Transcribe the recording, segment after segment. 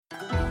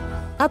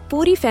अब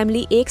पूरी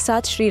फैमिली एक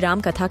साथ श्री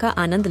राम कथा का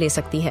आनंद ले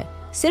सकती है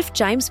सिर्फ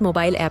चाइम्स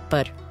मोबाइल ऐप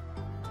पर।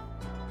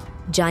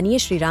 जानिए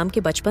श्री राम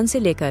के बचपन से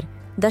लेकर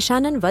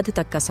दशानन वध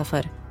तक का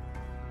सफर।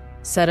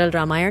 सरल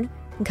रामायण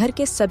घर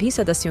के सभी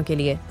सदस्यों के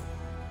लिए।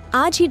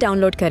 आज ही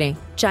डाउनलोड करें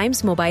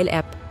चाइम्स मोबाइल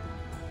ऐप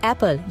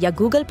एप्पल या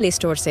गूगल प्ले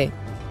स्टोर से।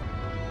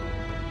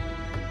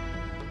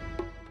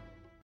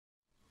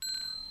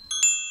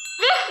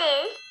 This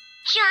is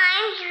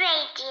Chimes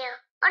Radio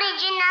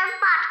original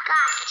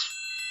podcast.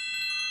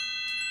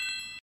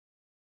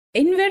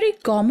 In very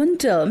common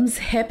terms,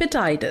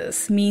 hepatitis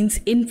means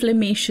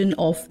inflammation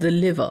of the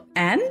liver.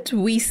 And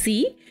we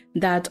see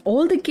that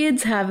all the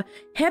kids have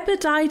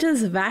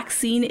hepatitis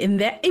vaccine in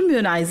their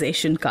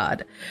immunization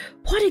card.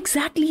 What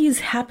exactly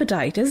is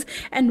hepatitis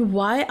and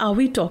why are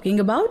we talking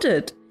about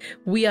it?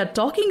 We are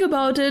talking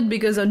about it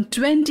because on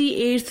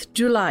 28th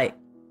July,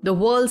 the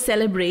world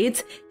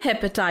celebrates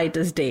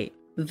Hepatitis Day.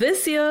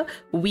 This year,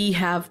 we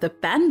have the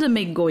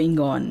pandemic going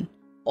on.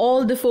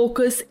 All the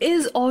focus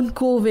is on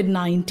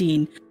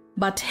COVID-19.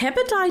 But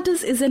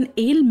hepatitis is an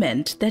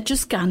ailment that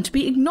just can't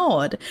be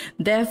ignored.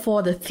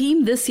 Therefore, the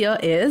theme this year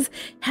is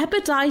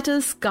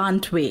Hepatitis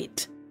Can't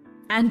Wait.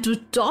 And to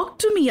talk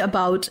to me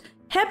about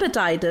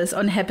hepatitis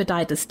on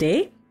Hepatitis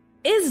Day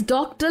is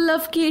Dr.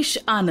 Lavkesh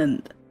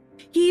Anand.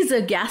 He's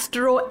a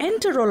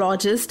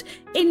gastroenterologist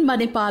in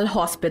Manipal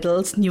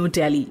Hospitals, New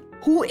Delhi,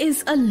 who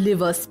is a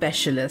liver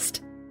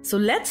specialist. So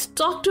let's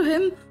talk to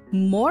him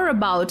more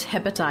about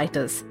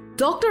hepatitis.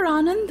 Dr.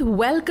 Anand,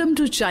 welcome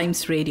to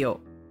Chimes Radio.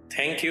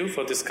 Thank you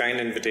for this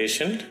kind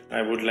invitation.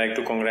 I would like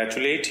to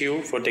congratulate you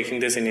for taking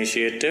this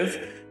initiative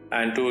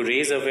and to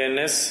raise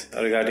awareness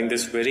regarding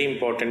this very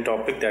important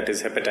topic that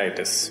is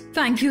hepatitis.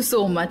 Thank you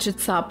so much.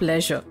 It's our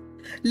pleasure.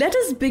 Let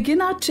us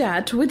begin our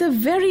chat with a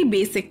very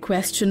basic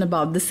question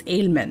about this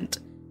ailment.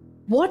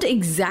 What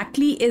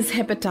exactly is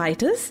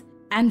hepatitis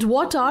and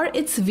what are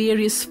its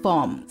various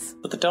forms?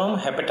 So the term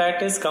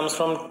hepatitis comes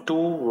from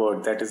two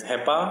words, that is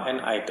hepa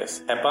and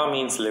itis. Hepa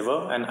means liver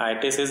and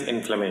itis is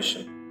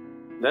inflammation.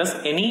 Thus,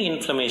 any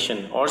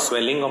inflammation or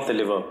swelling of the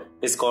liver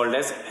is called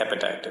as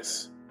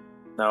hepatitis.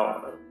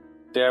 Now,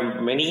 there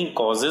are many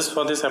causes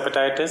for this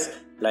hepatitis,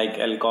 like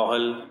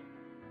alcohol,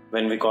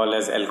 when we call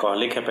as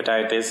alcoholic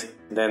hepatitis.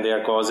 Then there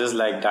are causes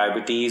like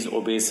diabetes,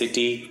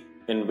 obesity,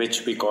 in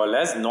which we call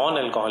as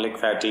non-alcoholic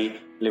fatty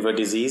liver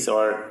disease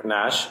or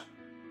NASH.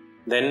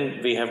 Then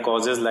we have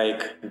causes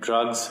like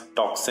drugs,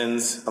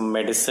 toxins,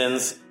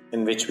 medicines,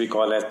 in which we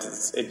call it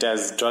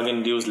as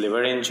drug-induced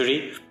liver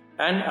injury.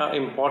 And an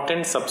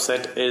important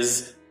subset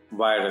is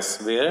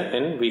virus,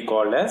 wherein we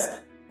call as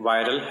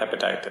viral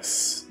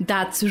hepatitis.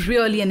 That's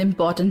really an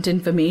important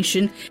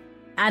information,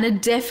 and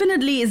it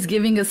definitely is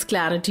giving us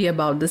clarity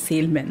about this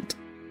ailment.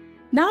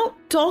 Now,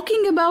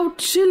 talking about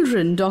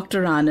children,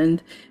 Dr. Anand,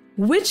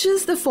 which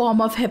is the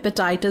form of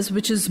hepatitis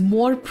which is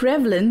more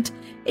prevalent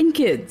in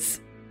kids?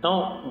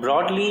 Now,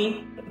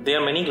 broadly, there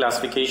are many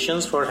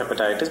classifications for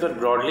hepatitis, but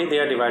broadly they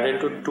are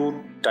divided into two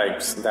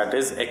types, that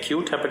is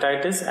acute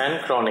hepatitis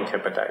and chronic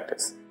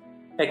hepatitis.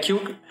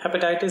 Acute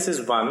hepatitis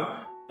is one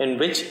in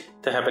which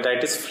the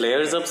hepatitis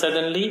flares up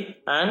suddenly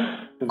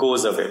and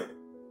goes away.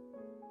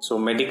 So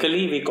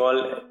medically we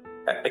call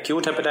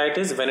acute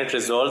hepatitis when it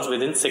resolves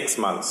within 6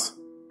 months.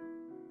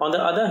 On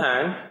the other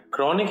hand,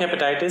 chronic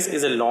hepatitis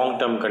is a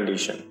long-term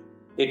condition.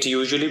 It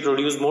usually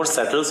produces more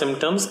subtle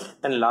symptoms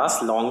and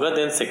lasts longer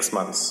than 6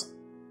 months.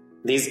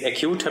 These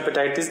acute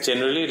hepatitis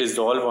generally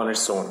resolve on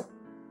its own,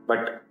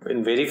 but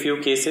in very few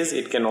cases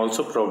it can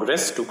also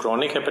progress to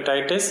chronic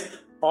hepatitis,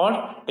 or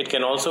it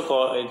can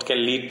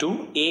lead to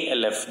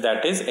ALF,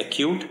 that is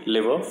acute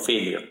liver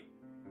failure.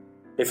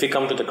 If we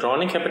come to the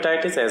chronic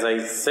hepatitis, as I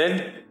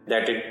said,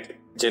 that it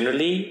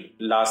generally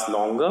lasts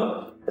longer,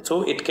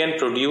 so it can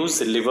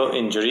produce liver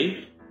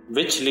injury,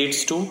 which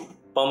leads to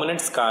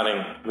permanent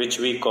scarring, which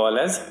we call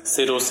as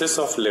cirrhosis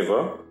of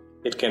liver.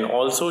 It can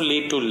also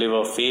lead to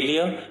liver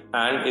failure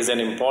and is an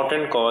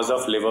important cause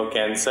of liver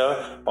cancer,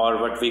 or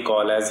what we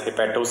call as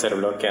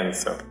hepatocellular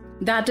cancer.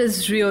 That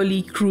is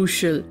really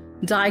crucial.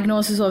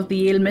 Diagnosis of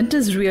the ailment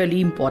is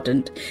really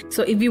important.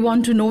 So if we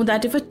want to know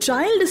that if a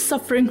child is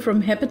suffering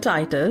from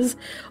hepatitis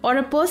or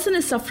a person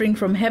is suffering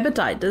from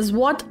hepatitis,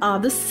 what are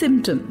the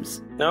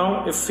symptoms?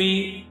 Now, if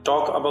we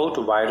talk about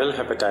viral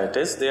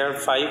hepatitis, there are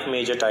 5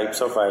 major types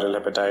of viral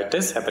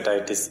hepatitis: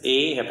 hepatitis A,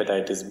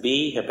 hepatitis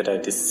B,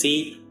 hepatitis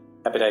C,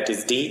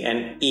 hepatitis D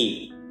and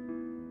E.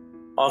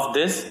 Of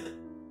this,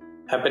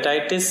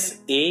 hepatitis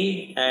A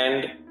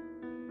and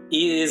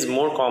E is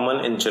more common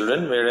in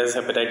children, whereas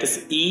hepatitis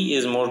E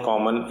is more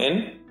common in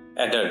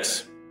adults.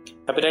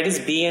 Hepatitis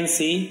B and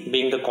C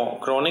being the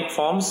chronic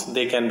forms,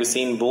 they can be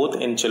seen both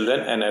in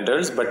children and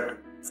adults, but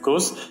of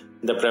course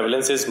the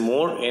prevalence is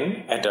more in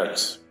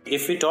adults.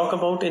 If we talk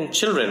about in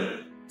children,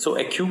 so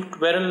acute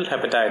viral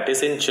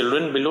hepatitis in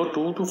children below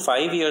 2 to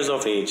 5 years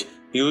of age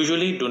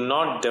usually do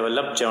not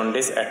develop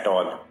jaundice at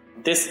all.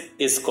 This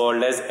is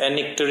called as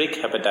anictoric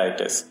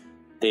hepatitis.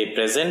 They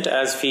present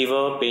as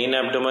fever, pain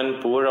abdomen,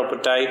 poor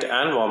appetite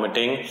and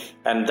vomiting,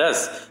 and thus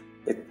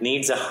it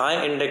needs a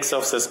high index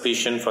of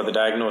suspicion for the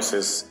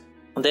diagnosis.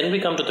 Then we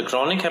come to the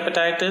chronic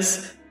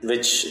hepatitis,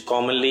 which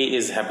commonly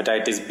is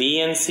hepatitis B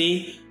and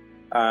C,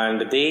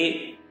 and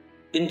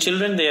in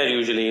children they are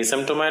usually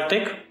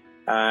asymptomatic,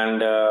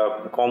 and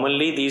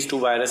commonly these two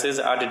viruses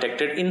are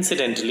detected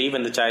incidentally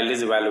when the child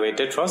is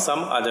evaluated for some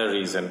other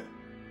reason.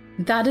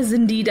 That is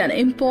indeed an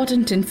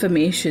important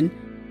information.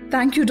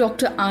 Thank you,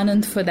 Dr.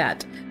 Anand, for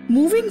that.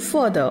 Moving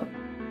further,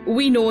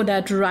 we know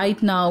that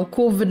right now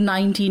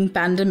COVID-19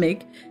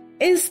 pandemic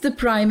is the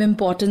prime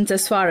importance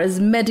as far as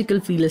medical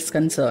field is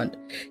concerned.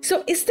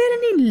 So is there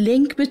any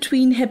link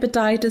between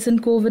hepatitis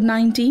and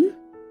COVID-19?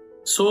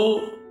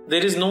 So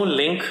there is no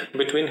link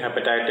between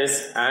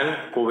hepatitis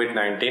and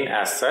COVID-19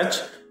 as such.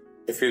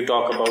 If you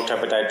talk about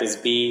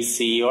hepatitis B,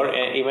 C or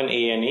even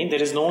A and E,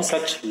 there is no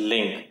such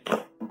link.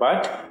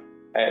 But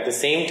at the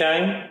same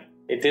time,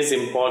 it is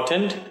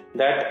important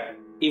that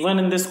even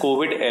in this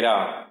COVID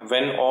era,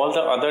 when all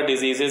the other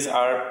diseases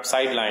are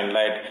sidelined,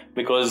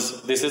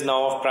 because this is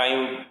now of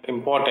prime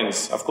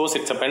importance. Of course,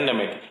 it's a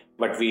pandemic,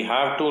 but we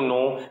have to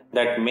know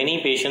that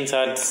many patients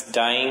are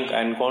dying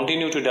and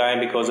continue to die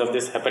because of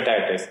this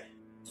hepatitis.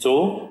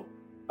 So,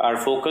 our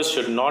focus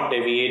should not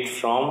deviate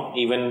from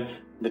even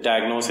the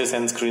diagnosis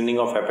and screening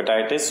of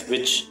hepatitis,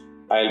 which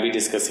I'll be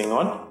discussing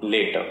on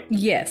later.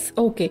 Yes,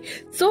 okay.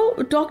 So,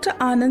 Dr.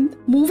 Anand,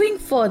 moving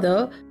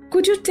further,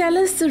 could you tell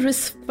us the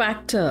risk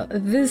factor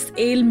this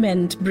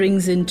ailment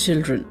brings in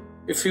children?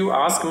 If you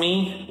ask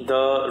me,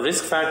 the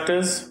risk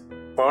factors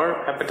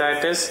for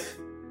hepatitis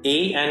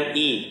A and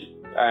E,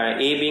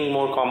 A being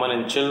more common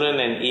in children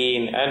and E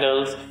in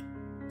adults.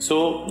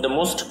 So the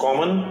most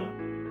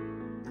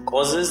common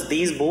causes,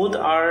 these both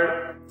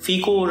are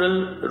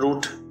fecal-oral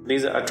route.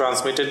 These are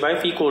transmitted by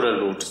fecal-oral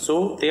route.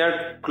 So they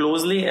are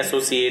closely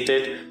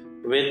associated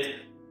with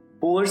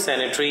poor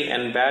sanitary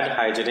and bad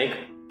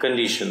hygienic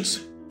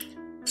conditions.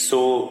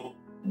 So,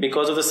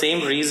 because of the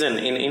same reason,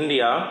 in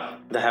India,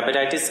 the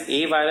hepatitis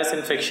A virus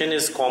infection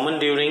is common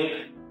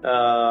during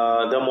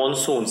the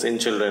monsoons in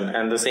children,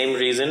 and the same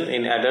reason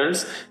in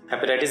adults,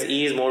 hepatitis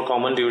E is more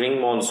common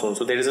during monsoon.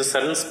 So, there is a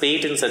sudden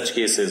spate in such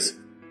cases,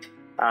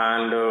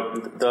 and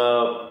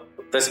the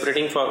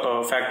precipitating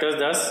factors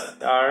thus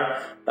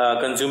are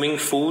consuming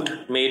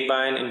food made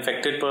by an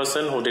infected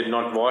person who did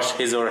not wash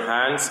his or her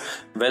hands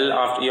well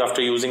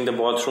after using the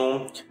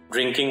bathroom,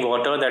 drinking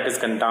water that is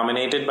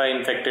contaminated by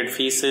infected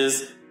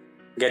feces,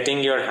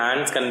 getting your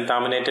hands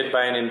contaminated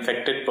by an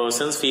infected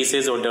person's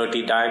feces or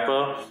dirty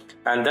diaper,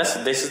 and thus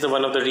this is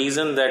one of the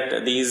reasons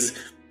that these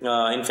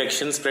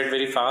infections spread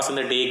very fast in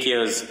the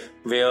daycares,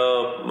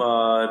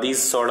 where these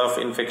sort of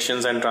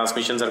infections and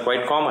transmissions are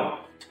quite common,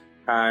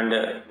 and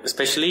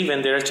especially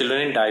when there are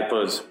children in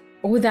diapers.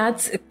 Oh,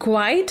 that's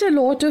quite a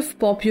lot of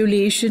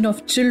population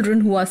of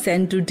children who are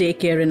sent to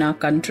daycare in our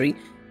country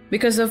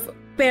because of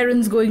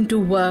parents going to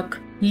work,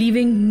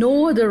 leaving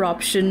no other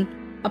option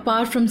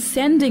apart from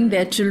sending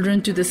their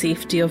children to the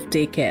safety of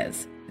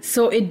daycares.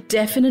 So it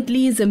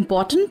definitely is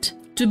important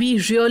to be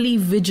really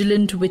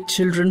vigilant with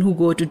children who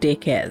go to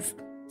daycares.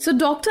 So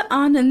Dr.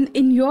 Anand,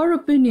 in your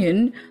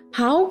opinion,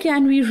 how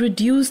can we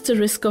reduce the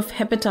risk of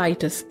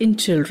hepatitis in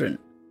children?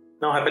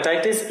 Now,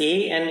 hepatitis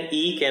A and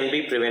E can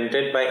be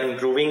prevented by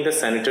improving the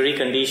sanitary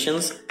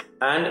conditions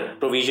and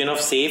provision of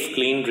safe,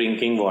 clean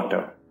drinking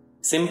water.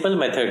 Simple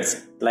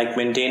methods like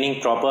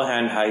maintaining proper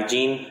hand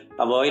hygiene,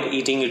 avoid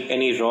eating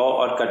any raw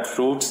or cut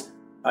fruits,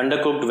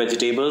 undercooked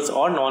vegetables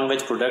or non-veg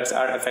products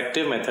are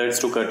effective methods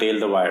to curtail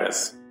the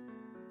virus.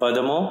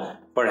 Furthermore,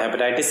 for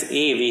hepatitis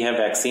A, we have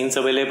vaccines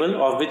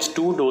available, of which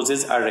 2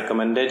 doses are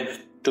recommended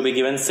to be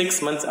given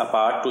 6 months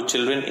apart to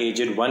children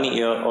aged 1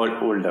 year or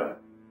older.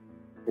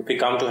 If we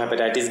come to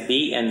hepatitis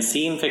B and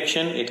C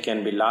infection, it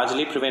can be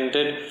largely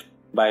prevented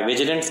by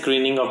vigilant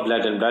screening of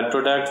blood and blood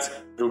products,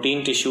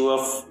 routine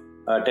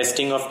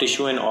testing of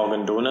tissue and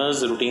organ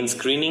donors, routine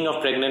screening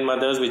of pregnant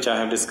mothers, which I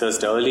have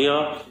discussed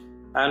earlier,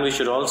 and we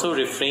should also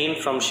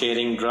refrain from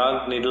sharing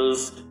drug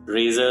needles,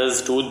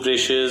 razors,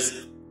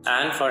 toothbrushes.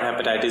 And for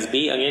hepatitis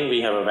B, again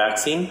we have a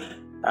vaccine,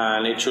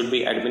 and it should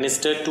be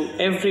administered to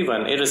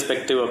everyone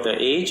irrespective of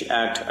the age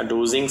at a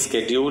dosing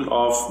schedule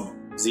of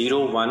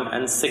 0, 1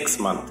 and 6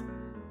 months.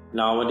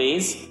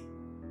 Nowadays,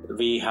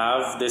 we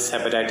have this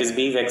hepatitis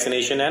B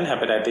vaccination and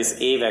hepatitis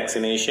A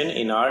vaccination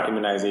in our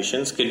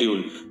immunization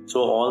schedule. So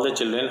all the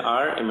children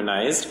are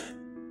immunized,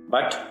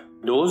 but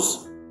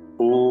those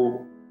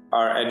who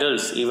are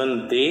adults,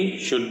 even they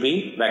should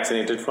be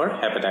vaccinated for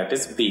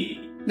hepatitis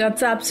B.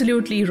 That's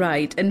absolutely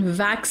right. And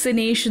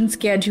vaccination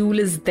schedule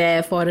is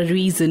there for a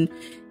reason.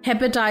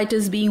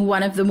 Hepatitis being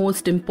one of the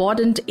most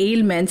important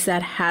ailments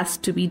that has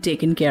to be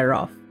taken care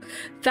of.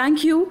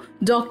 Thank you,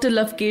 Dr.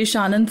 Lavkesh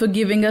Anand, for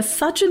giving us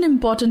such an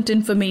important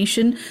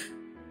information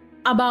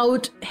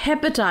about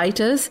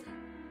hepatitis,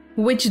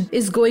 which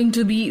is going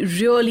to be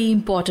really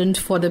important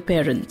for the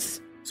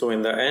parents. So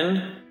in the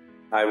end,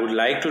 I would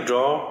like to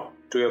draw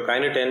to your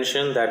kind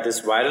attention that this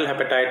viral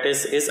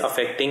hepatitis is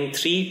affecting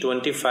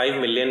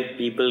 325 million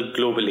people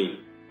globally.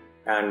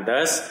 And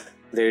thus,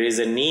 there is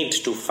a need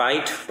to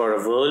fight for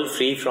a world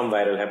free from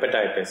viral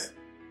hepatitis.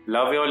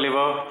 Love your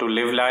liver to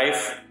live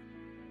life.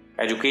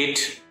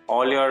 Educate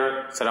all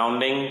your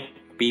surrounding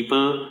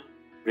people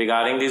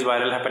regarding this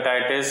viral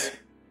hepatitis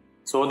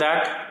so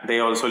that they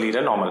also lead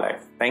a normal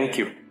life. Thank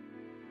you.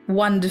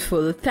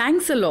 Wonderful.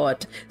 Thanks a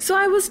lot. So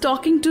I was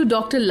talking to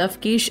Dr.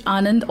 Lavkesh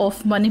Anand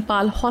of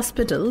Manipal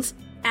Hospitals,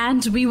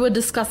 and we were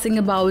discussing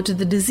about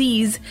the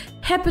disease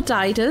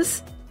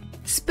hepatitis,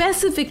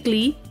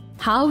 specifically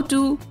how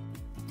to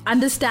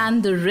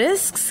understand the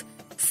risks,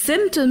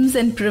 symptoms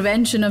and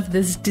prevention of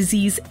this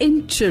disease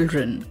in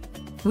children.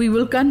 We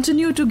will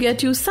continue to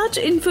get you such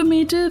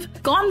informative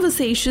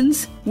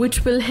conversations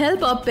which will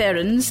help our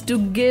parents to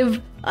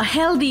give a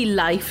healthy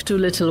life to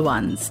little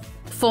ones.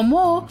 For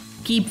more,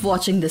 keep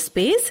watching the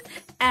space,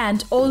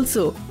 and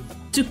also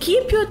to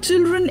keep your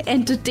children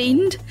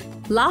entertained,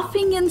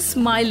 laughing and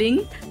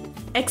smiling,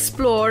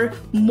 explore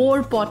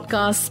more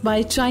podcasts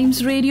by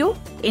Chimes Radio,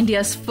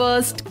 India's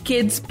first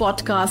kids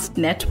podcast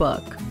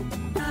network.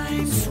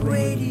 Chimes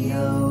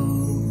Radio.